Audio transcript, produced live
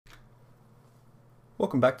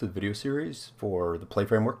Welcome back to the video series for the Play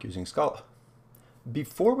framework using Scala.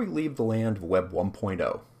 Before we leave the land of Web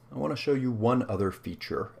 1.0, I want to show you one other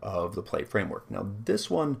feature of the Play framework. Now this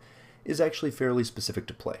one is actually fairly specific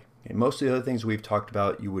to Play. Okay, most of the other things we've talked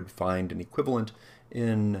about you would find an equivalent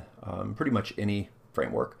in pretty much any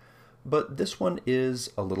framework, but this one is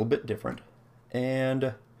a little bit different,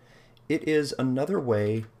 and it is another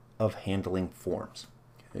way of handling forms.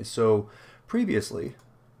 Okay, so previously,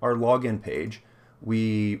 our login page,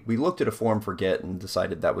 we looked at a form for get and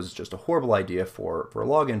decided that was just a horrible idea for a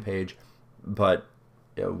login page, but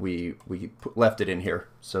we left it in here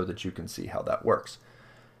so that you can see how that works.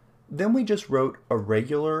 Then we just wrote a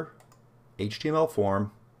regular HTML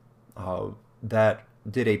form that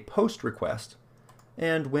did a post request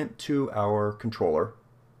and went to our controller,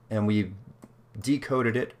 and we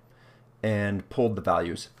decoded it and pulled the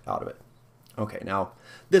values out of it. Okay, now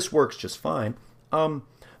this works just fine,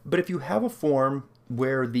 but if you have a form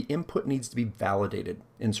where the input needs to be validated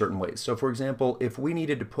in certain ways, so for example, if we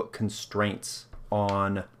needed to put constraints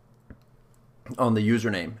on the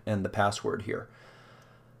username and the password here,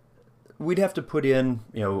 we'd have to put in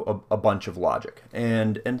a bunch of logic,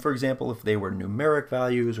 and for example, if they were numeric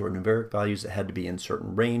values or numeric values that had to be in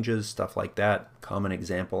certain ranges, stuff like that. Common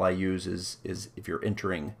example I use is if you're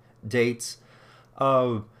entering dates,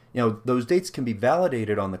 those dates can be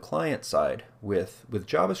validated on the client side with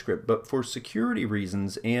JavaScript, but for security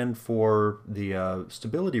reasons and for the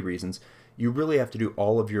stability reasons, you really have to do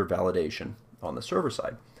all of your validation on the server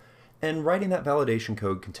side. And writing that validation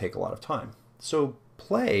code can take a lot of time. So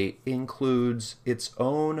Play includes its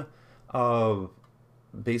own,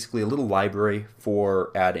 basically a little library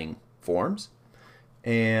for adding forms,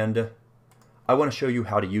 and I want to show you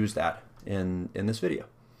how to use that in this video.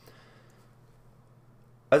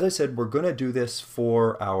 As I said, we're going to do this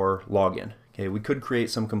for our login. Okay, we could create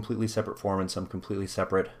some completely separate form and some completely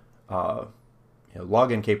separate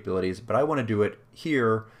login capabilities, but I want to do it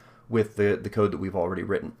here with the code that we've already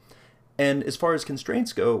written. And as far as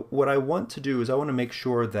constraints go, what I want to do is I want to make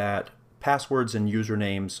sure that passwords and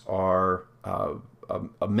usernames are a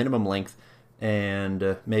minimum length,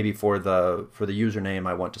 and maybe for the username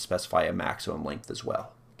I want to specify a maximum length as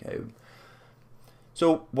well. Okay.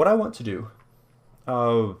 So what I want to do,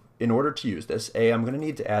 in order to use this, I'm going to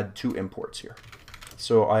need to add two imports here.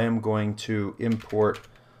 So I am going to import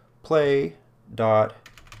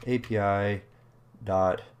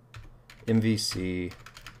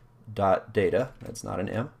play.api.mvc.data. That's not an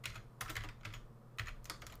M.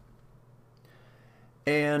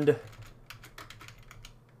 And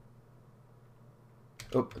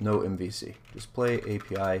no MVC, just play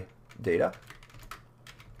API data.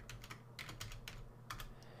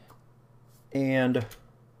 And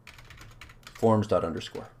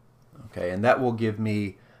forms._. Okay, and that will give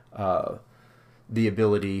me the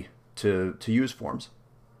ability to use forms.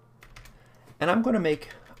 And I'm going to make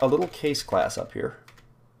a little case class up here.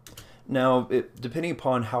 Now, depending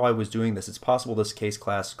upon how I was doing this, it's possible this case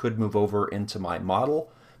class could move over into my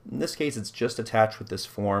model. In this case, it's just attached with this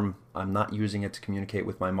form. I'm not using it to communicate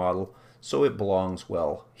with my model, so it belongs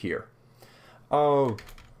well here. We'll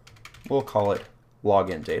call it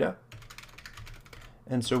login data.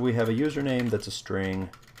 And so we have a username that's a string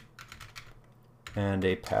and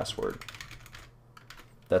a password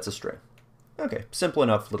that's a string. Okay, simple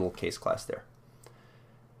enough little case class there.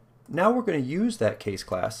 Now we're going to use that case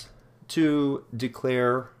class to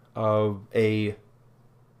declare one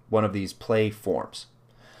of these play forms.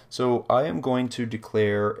 So I am going to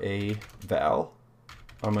declare a val.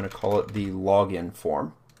 I'm going to call it the login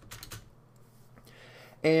form.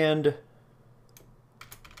 And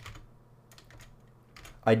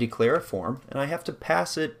I declare a form, and I have to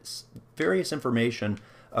pass it various information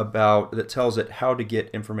that tells it how to get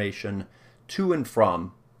information to and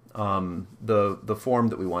from the form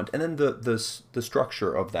that we want, and then the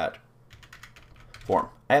structure of that form.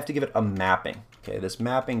 I have to give it a mapping. Okay, this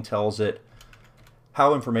mapping tells it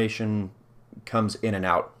how information comes in and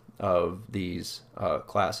out of these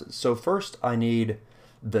classes. So first I need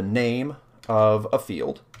the name of a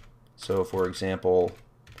field. So for example,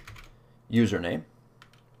 username.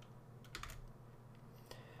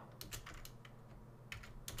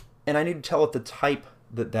 And I need to tell it the type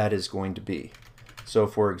that is going to be. So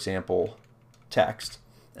for example, text.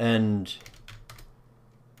 And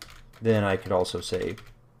then I could also say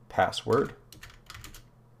password,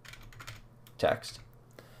 text.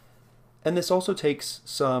 And this also takes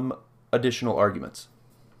some additional arguments.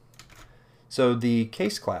 So the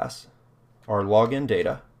case class, our login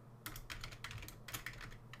data,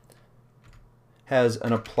 has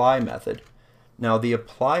an apply method. Now the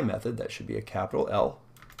apply method, that should be a capital L,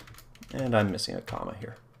 And I'm missing a comma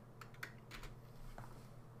here.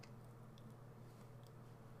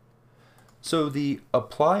 So the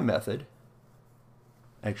apply method,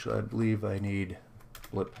 actually I believe I need,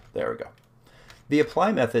 blip, there we go. The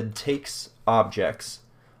apply method takes objects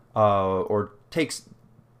or takes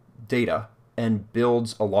data and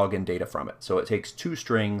builds a login data from it. So it takes two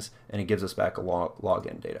strings and it gives us back a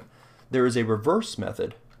login data. There is a reverse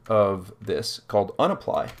method of this called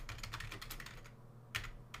unapply.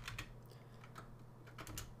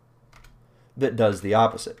 That does the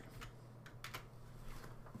opposite.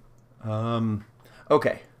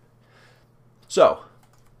 Okay, so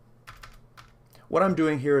what I'm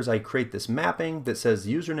doing here is I create this mapping that says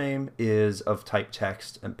username is of type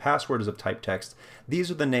text and password is of type text. These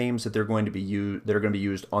are the names that they're going to be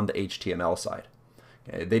used on the HTML side.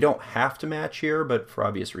 Okay, they don't have to match here, but for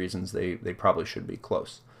obvious reasons they probably should be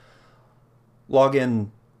close. Login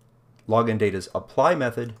data's apply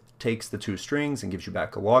method takes the two strings and gives you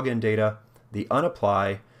back a login data. The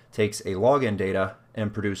unapply takes a login data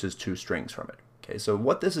and produces two strings from it. Okay, so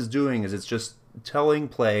what this is doing is it's just telling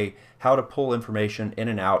Play how to pull information in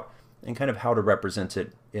and out and kind of how to represent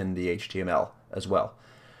it in the HTML as well.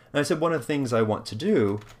 And I said one of the things I want to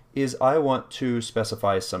do is I want to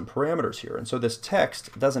specify some parameters here. And so this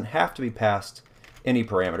text doesn't have to be passed any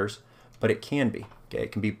parameters, but it can be. Okay,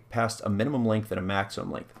 it can be passed a minimum length and a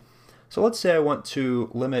maximum length. So let's say I want to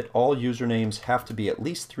limit all usernames have to be at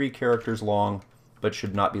least 3 characters long, but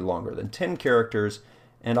should not be longer than 10 characters,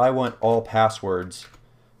 and I want all passwords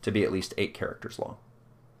to be at least 8 characters long.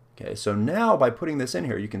 Okay, so now by putting this in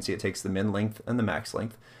here, you can see it takes the min length and the max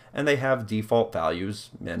length, and they have default values,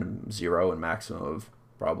 min 0 and maximum of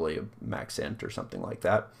probably a max int or something like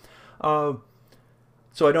that.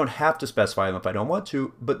 So I don't have to specify them if I don't want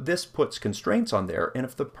to, but this puts constraints on there, and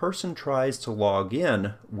if the person tries to log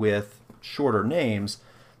in with shorter names,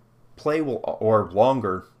 Play will, or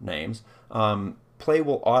longer names, Play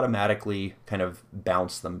will automatically kind of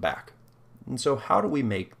bounce them back. And so how do we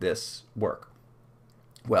make this work?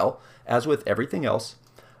 Well, as with everything else,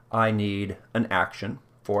 I need an action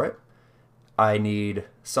for it. I need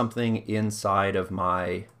something inside of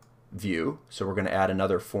my view, so we're going to add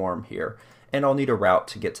another form here, and I'll need a route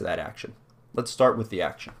to get to that action. Let's start with the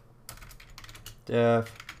action.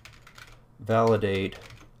 Def validate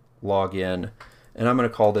login, and I'm going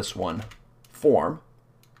to call this one form.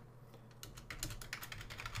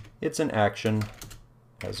 It's an action.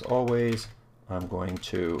 As always, I'm going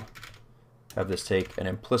to have this take an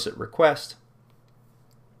implicit request.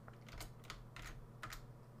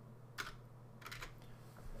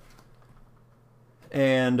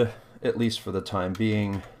 And at least for the time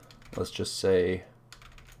being, let's just say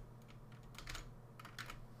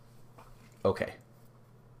OK,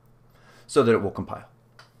 so that it will compile.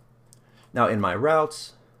 Now in my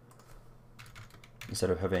routes, instead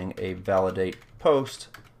of having a validate post,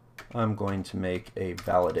 I'm going to make a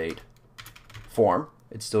validate form.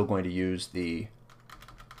 It's still going to use the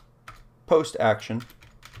post action.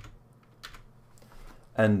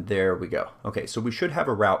 And there we go. Okay, so we should have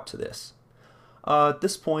a route to this. At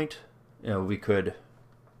this point, we could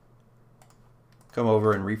come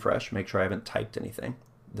over and refresh, make sure I haven't typed anything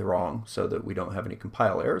wrong so that we don't have any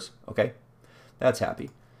compile errors. Okay, that's happy.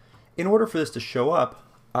 In order for this to show up,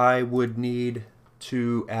 I would need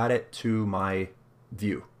to add it to my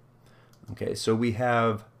view. Okay, so we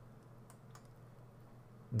have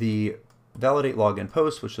the validate login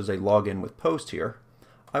post, which is a login with post here.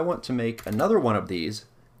 I want to make another one of these,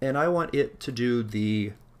 and I want it to do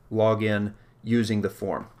the login using the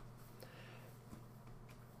form.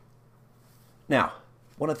 Now,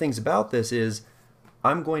 one of the things about this is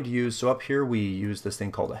I'm going to use, so up here we use this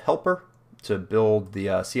thing called a helper to build the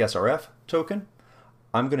CSRF token.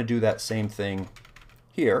 I'm going to do that same thing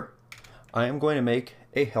here. I am going to make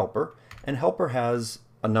a helper, and helper has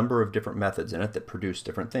a number of different methods in it that produce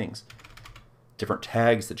different things, different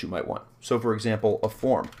tags that you might want. So for example, a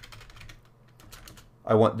form.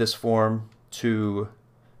 I want this form to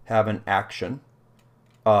have an action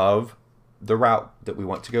of the route that we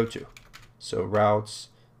want to go to. So routes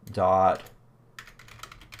dot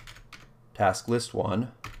task list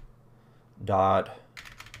 1 dot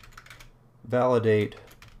validate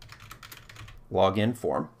login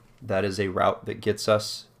form. That is a route that gets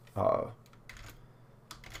us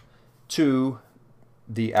to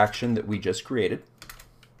the action that we just created.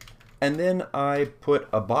 And then I put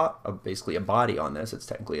basically a body on this. It's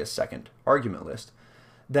technically a second argument list.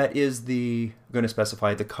 That is going to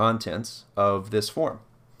specify the contents of this form.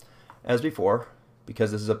 As before,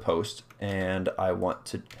 because this is a post and I want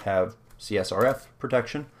to have CSRF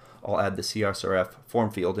protection, I'll add the CSRF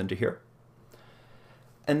form field into here.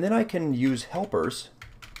 And then I can use helpers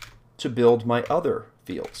to build my other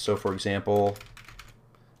fields. So for example,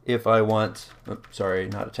 if I want, sorry,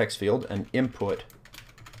 not a text field, an input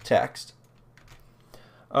text,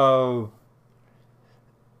 from,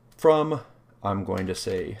 I'm going to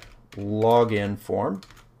say login form,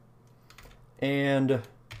 and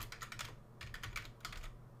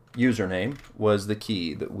username was the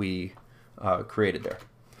key that we created there.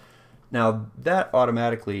 Now that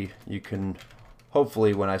automatically, you can,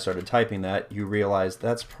 hopefully when I started typing that, you realize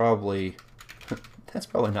that's probably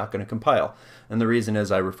not going to compile. And the reason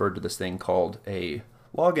is I referred to this thing called a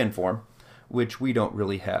login form, which we don't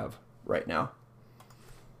really have right now.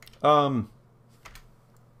 And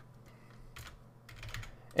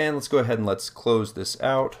let's go ahead and let's close this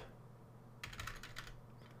out.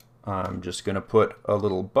 I'm just going to put a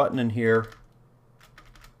little button in here.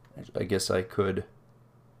 I guess I could,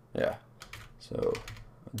 yeah. So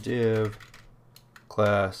div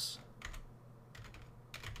class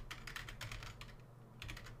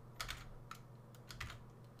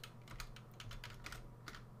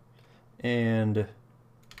and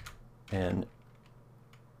a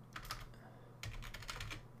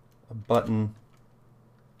button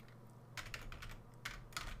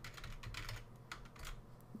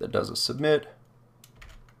that does a submit.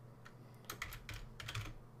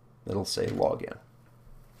 It'll say login.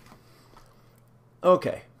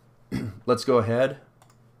 Okay, let's go ahead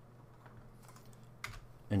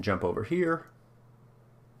and jump over here.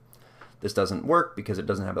 This doesn't work because it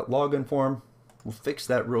doesn't have that login form. We'll fix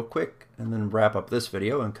that real quick and then wrap up this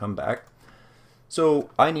video and come back. So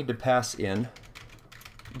I need to pass in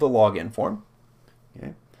the login form.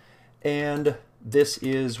 Okay. And this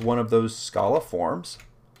is one of those Scala forms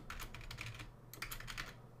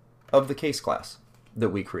of the case class that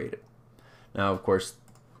we created. Now, of course,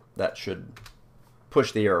 that should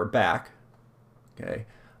push the error back. Okay.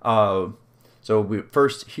 So we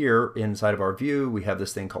first here inside of our view, we have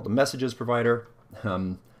this thing called the messages provider.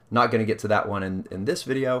 Not going to get to that one in this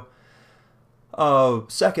video.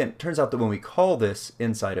 Second, turns out that when we call this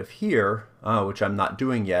inside of here, which I'm not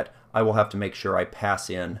doing yet, I will have to make sure I pass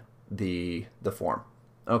in the form.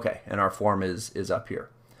 Okay, and our form is up here.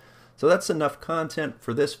 So that's enough content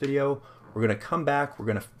for this video. We're going to come back, we're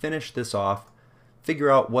going to finish this off, figure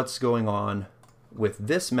out what's going on with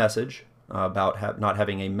this message about not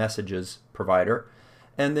having a messages provider,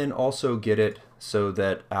 and then also get it so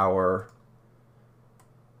that our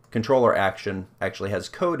controller action actually has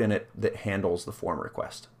code in it that handles the form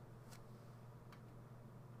request.